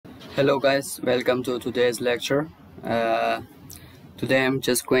Hello guys, welcome to today's lecture. Today I'm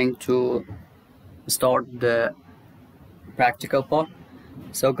just going to start the practical part.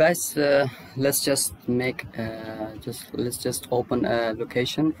 So guys, let's just make let's just open a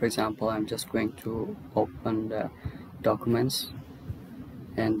location. For example, I'm just going to open the documents,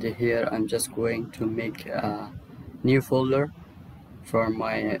 and here I'm just going to make a new folder for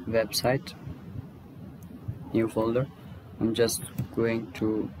my website. New folder. I'm just going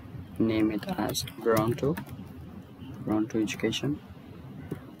to name it as Bronto Education.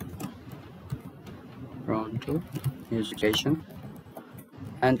 Bronto Education.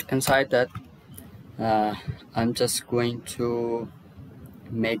 And inside that, I'm just going to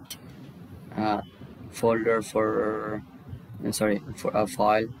make a folder for a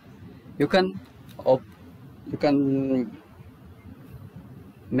file. You can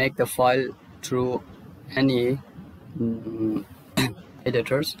make the file through any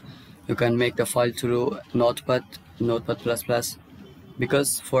editors. You can make the file through Notepad++,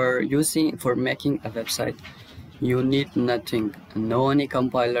 because for making a website you need nothing, no any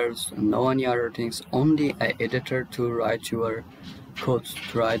compilers, no any other things, only an editor to write your code,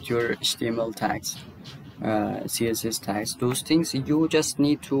 to write your HTML tags, CSS tags. Those things you just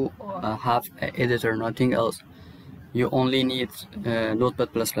need to have an editor, nothing else. You only need Notepad++,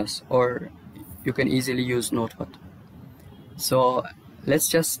 or you can easily use Notepad. So let's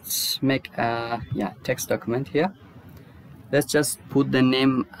just make a text document here. Let's just put the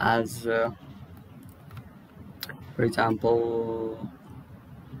name as for example,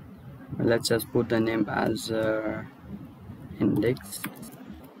 let's just put the name as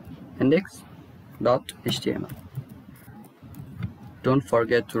index.html. Don't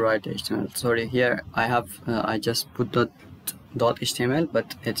forget to write HTML. Sorry, here I have I just put .html,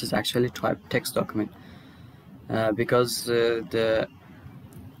 but it is actually typed text document because the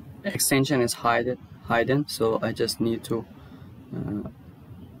extension is hidden, so I just need to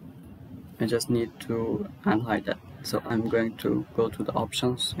unhide that. So I'm going to go to the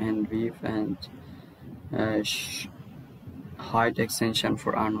options and view and hide extension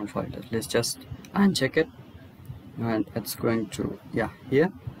for unknown file. Let's just uncheck it, and it's going to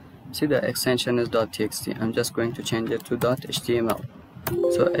here see the extension is .txt. I'm just going to change it to .html,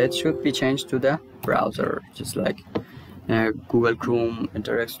 so it should be changed to the browser, just like Google Chrome,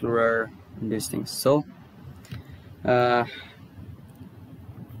 Internet Explorer, and these things. So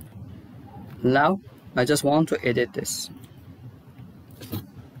now I just want to edit this.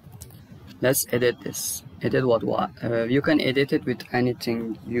 Let's edit this. Edit what? You can edit it with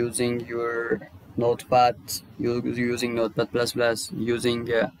anything, using your Notepad, using Notepad++, using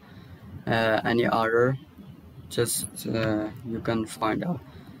any other. Just you can find out.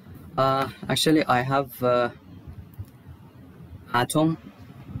 Actually, I have Atom.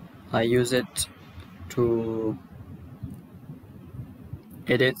 I use it to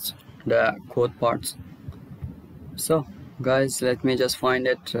edit the code parts. So guys, let me just find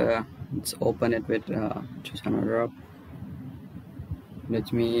it. Let's open it with just another app.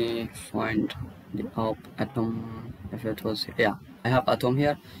 Let me find the app Atom. If it was I have Atom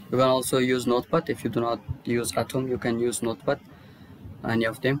here. You can also use Notepad. If you do not use Atom, you can use Notepad, any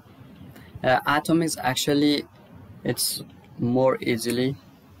of them. Atom is actually, it's more easily.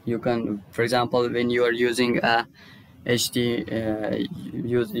 You can, for example, when you are using a when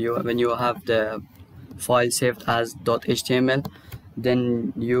you have the file saved as .html,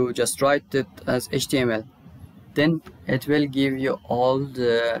 then you just write it as HTML, then it will give you all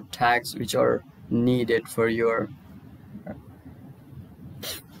the tags which are needed for your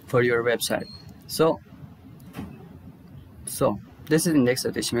website. So this is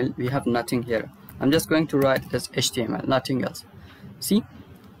index.html. We have nothing here. I'm just going to write as HTML, nothing else. See,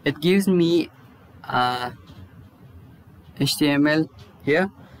 it gives me HTML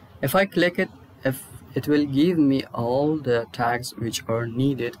here. If I click it, it will give me all the tags which are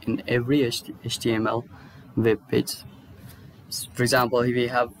needed in every HTML web page. For example, here we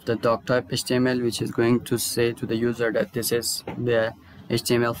have the doctype HTML, which is going to say to the user that this is the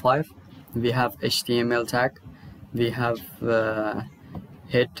HTML5. We have HTML tag, we have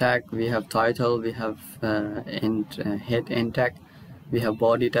head tag, we have title, we have head end tag, we have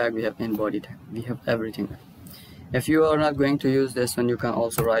body tag, we have end body tag, we have everything. If you are not going to use this one, you can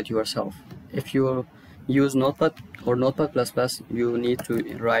also write yourself. If you use Notepad or Notepad++, you need to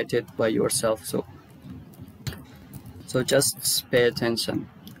write it by yourself. So just pay attention.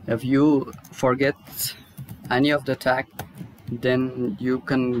 If you forget any of the tag, then you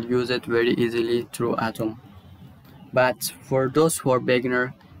can use it very easily through Atom. But for those who are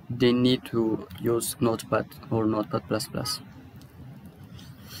beginner, they need to use Notepad or Notepad++.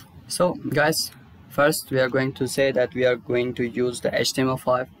 So guys, first we are going to say that we are going to use the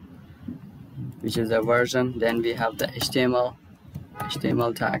HTML5, which is a version. Then we have the HTML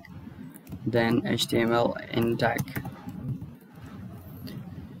tag, then HTML in tag.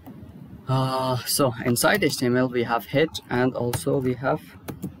 So inside HTML we have head and also we have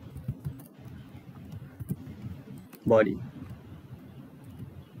body.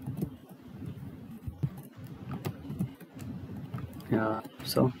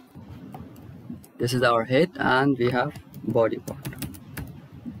 So this is our head and we have body part.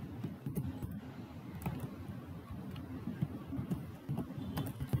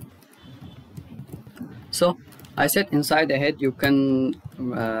 So I said inside the head you can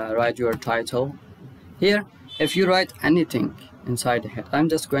write your title. Here, if you write anything inside the head, I'm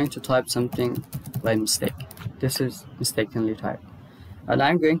just going to type something by mistake. This is mistakenly typed, and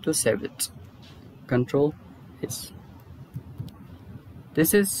I'm going to save it. Control S.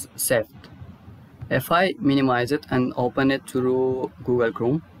 This is saved. If I minimize it and open it through Google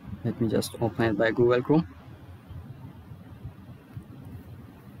Chrome, let me just open it by Google Chrome.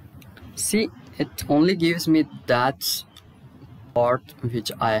 See, it only gives me that part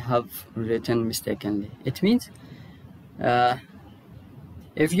which I have written mistakenly. It means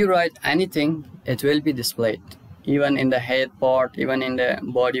if you write anything, it will be displayed. Even in the head part, even in the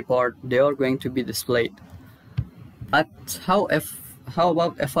body part, they are going to be displayed. But how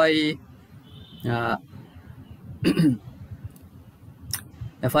about if I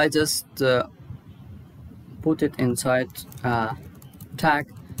if I just put it inside a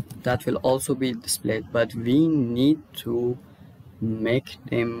tag, that will also be displayed, but we need to make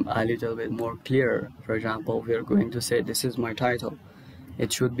them a little bit more clear. For example, we are going to say this is my title.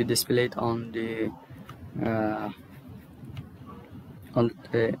 It should be displayed on the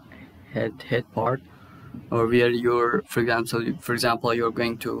head part, or where you're, for example you're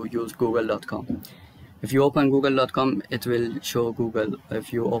going to use google.com. If you open google.com, it will show Google.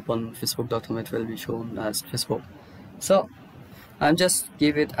 If you open facebook.com, it will be shown as Facebook. So I'm just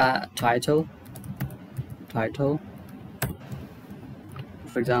give it a title. For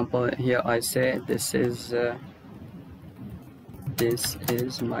example, here I say this is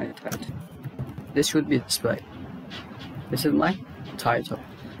my title. This should be displayed. This is my title.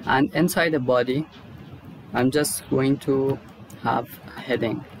 And inside the body, I'm just going to have a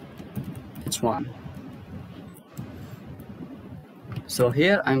heading. It's one. So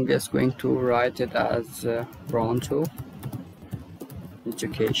here I'm just going to write it as Bronto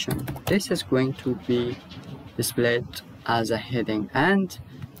education. This is going to be displayed as a heading, and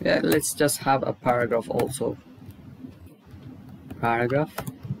let's just have a paragraph also.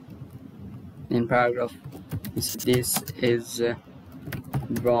 In paragraph, this is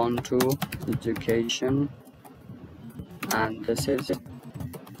Bronto education, and this is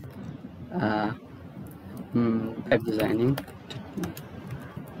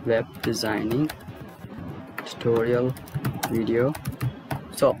web designing tutorial video.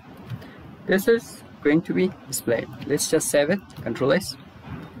 So this is going to be displayed. Let's just save it, Control S,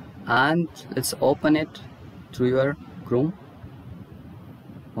 and let's open it through your Chrome.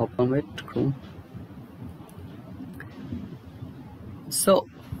 Open with Chrome. So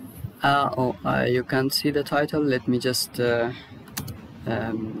you can see the title. Let me just make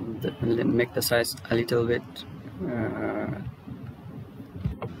the size a little bit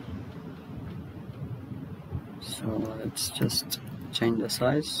so let's just change the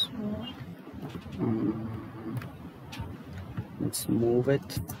size. Let's move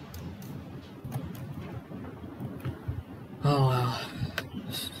it.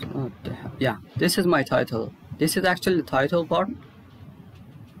 Yeah, this is my title. This is actually the title part,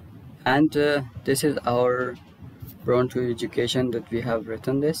 and this is our Bronto education that we have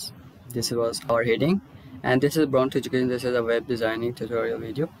written. This was our heading, and this is Bronto education. This is a web designing tutorial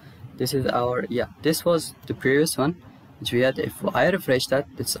video. This is our, this was the previous one which we had. If I refresh that,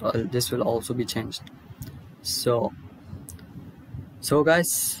 this will also be changed. So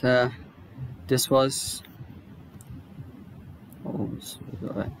guys, this was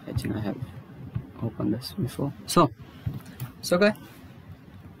I think I have opened this before. So guys,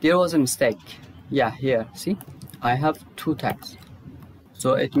 there was a mistake. Here, see, I have two tags,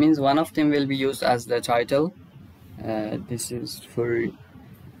 so it means one of them will be used as the title. This is for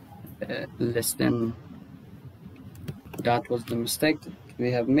less than. That was the mistake that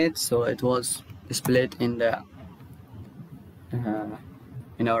we have made, so it was displayed in the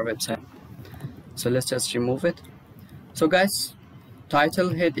in our website. So let's just remove it. So guys,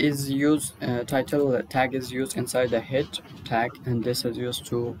 title head is used, title tag is used inside the head tag, and this is used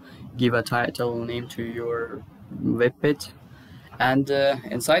to give a title name to your web page. And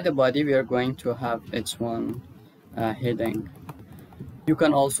inside the body we are going to have h1 heading. You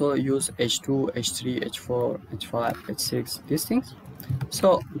can also use h2, h3, h4, h5, h6, these things.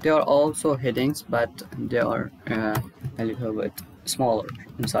 So they are also headings, but they are a little bit smaller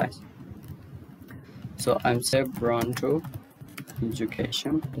in size. So I'm say Bronto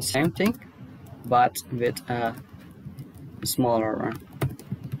education, the same thing, but with a smaller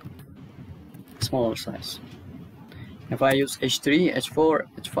size. If I use h3, h4,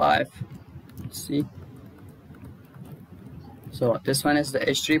 h5, see. So this one is the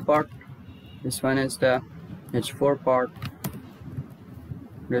h3 part, this one is the h4 part,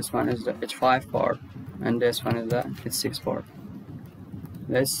 this one is the h5 part, and this one is the h6 part.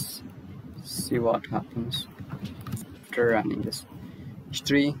 Let's see what happens after running this.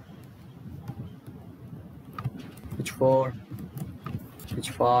 h3, h4,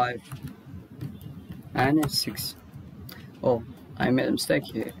 h5, and h6. Oh, I made a mistake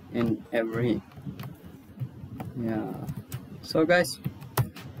here in every. Yeah. So guys,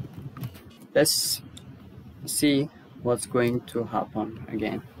 let's see what's going to happen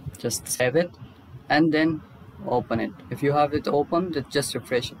again. Just save it and then open it. If you have it open, just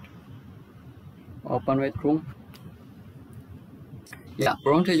refresh it. Open with Chrome. Yeah,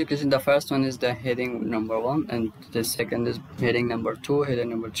 Bronto education, the first one is the heading number 1, and the second is heading number 2, heading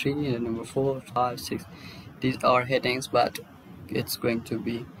number 3, heading number 4, 5, 6. These are headings, but it's going to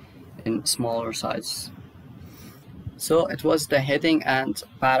be in smaller size. So it was the heading and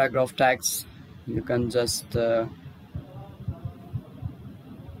paragraph tags. You can just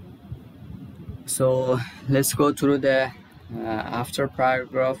so let's go through the after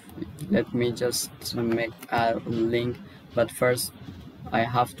paragraph. Let me just make a link, but first I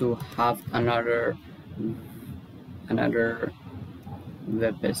have to have another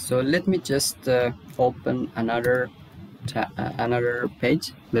web page. So let me just open another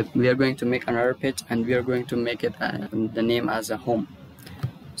page. We are going to make another page, and we are going to make it the name as a home.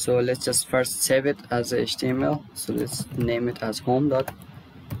 So let's just first save it as a HTML. So let's name it as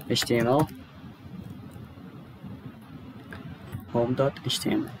home.html.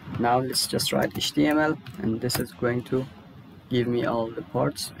 home.html. Now let's just write HTML, and this is going to give me all the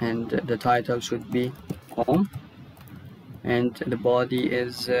parts, and the title should be home, and the body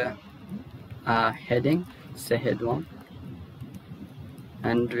is a heading, it's a head one,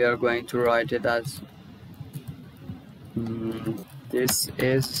 and we are going to write it as this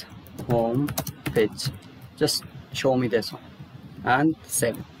is home page. Just show me this one and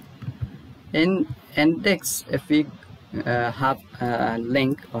save it. In index, if we have a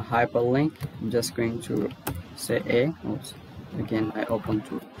link or hyperlink, I'm just going to say a. Oops, again I open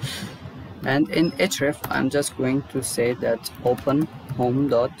to, and in href I'm just going to say that open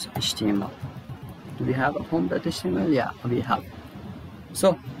home.html. Do we have a home.html? Yeah, we have.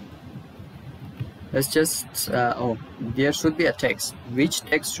 So let's just oh, there should be a text. Which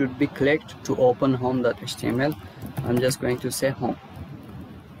text should be clicked to open home.html? I'm just going to say home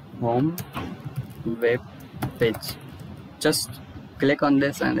web page. Just click on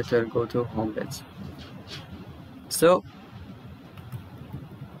this and it will go to home page. So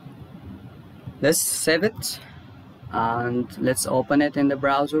let's save it and let's open it in the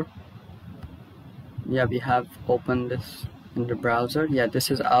browser. Yeah, we have opened this in the browser. Yeah,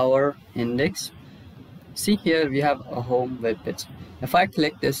 this is our index. See, here we have a home web page. If I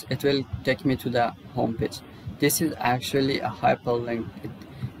click this, it will take me to the home page. This is actually a hyperlink.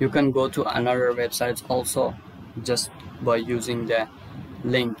 You can go to another websites also just by using the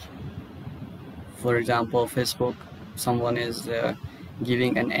link. For example, Facebook, someone is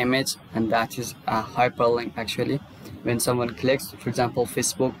giving an image, and that is a hyperlink. Actually, when someone clicks, for example,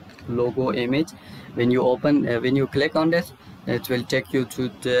 Facebook logo image, when you open when you click on this, it will take you to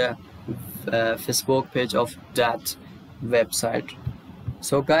the Facebook page of that website.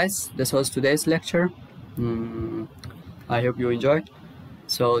 So guys, this was today's lecture. I hope you enjoyed.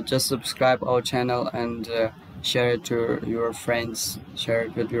 So just subscribe our channel and share it to your friends, share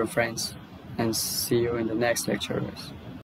it with your friends, and see you in the next lecture, guys.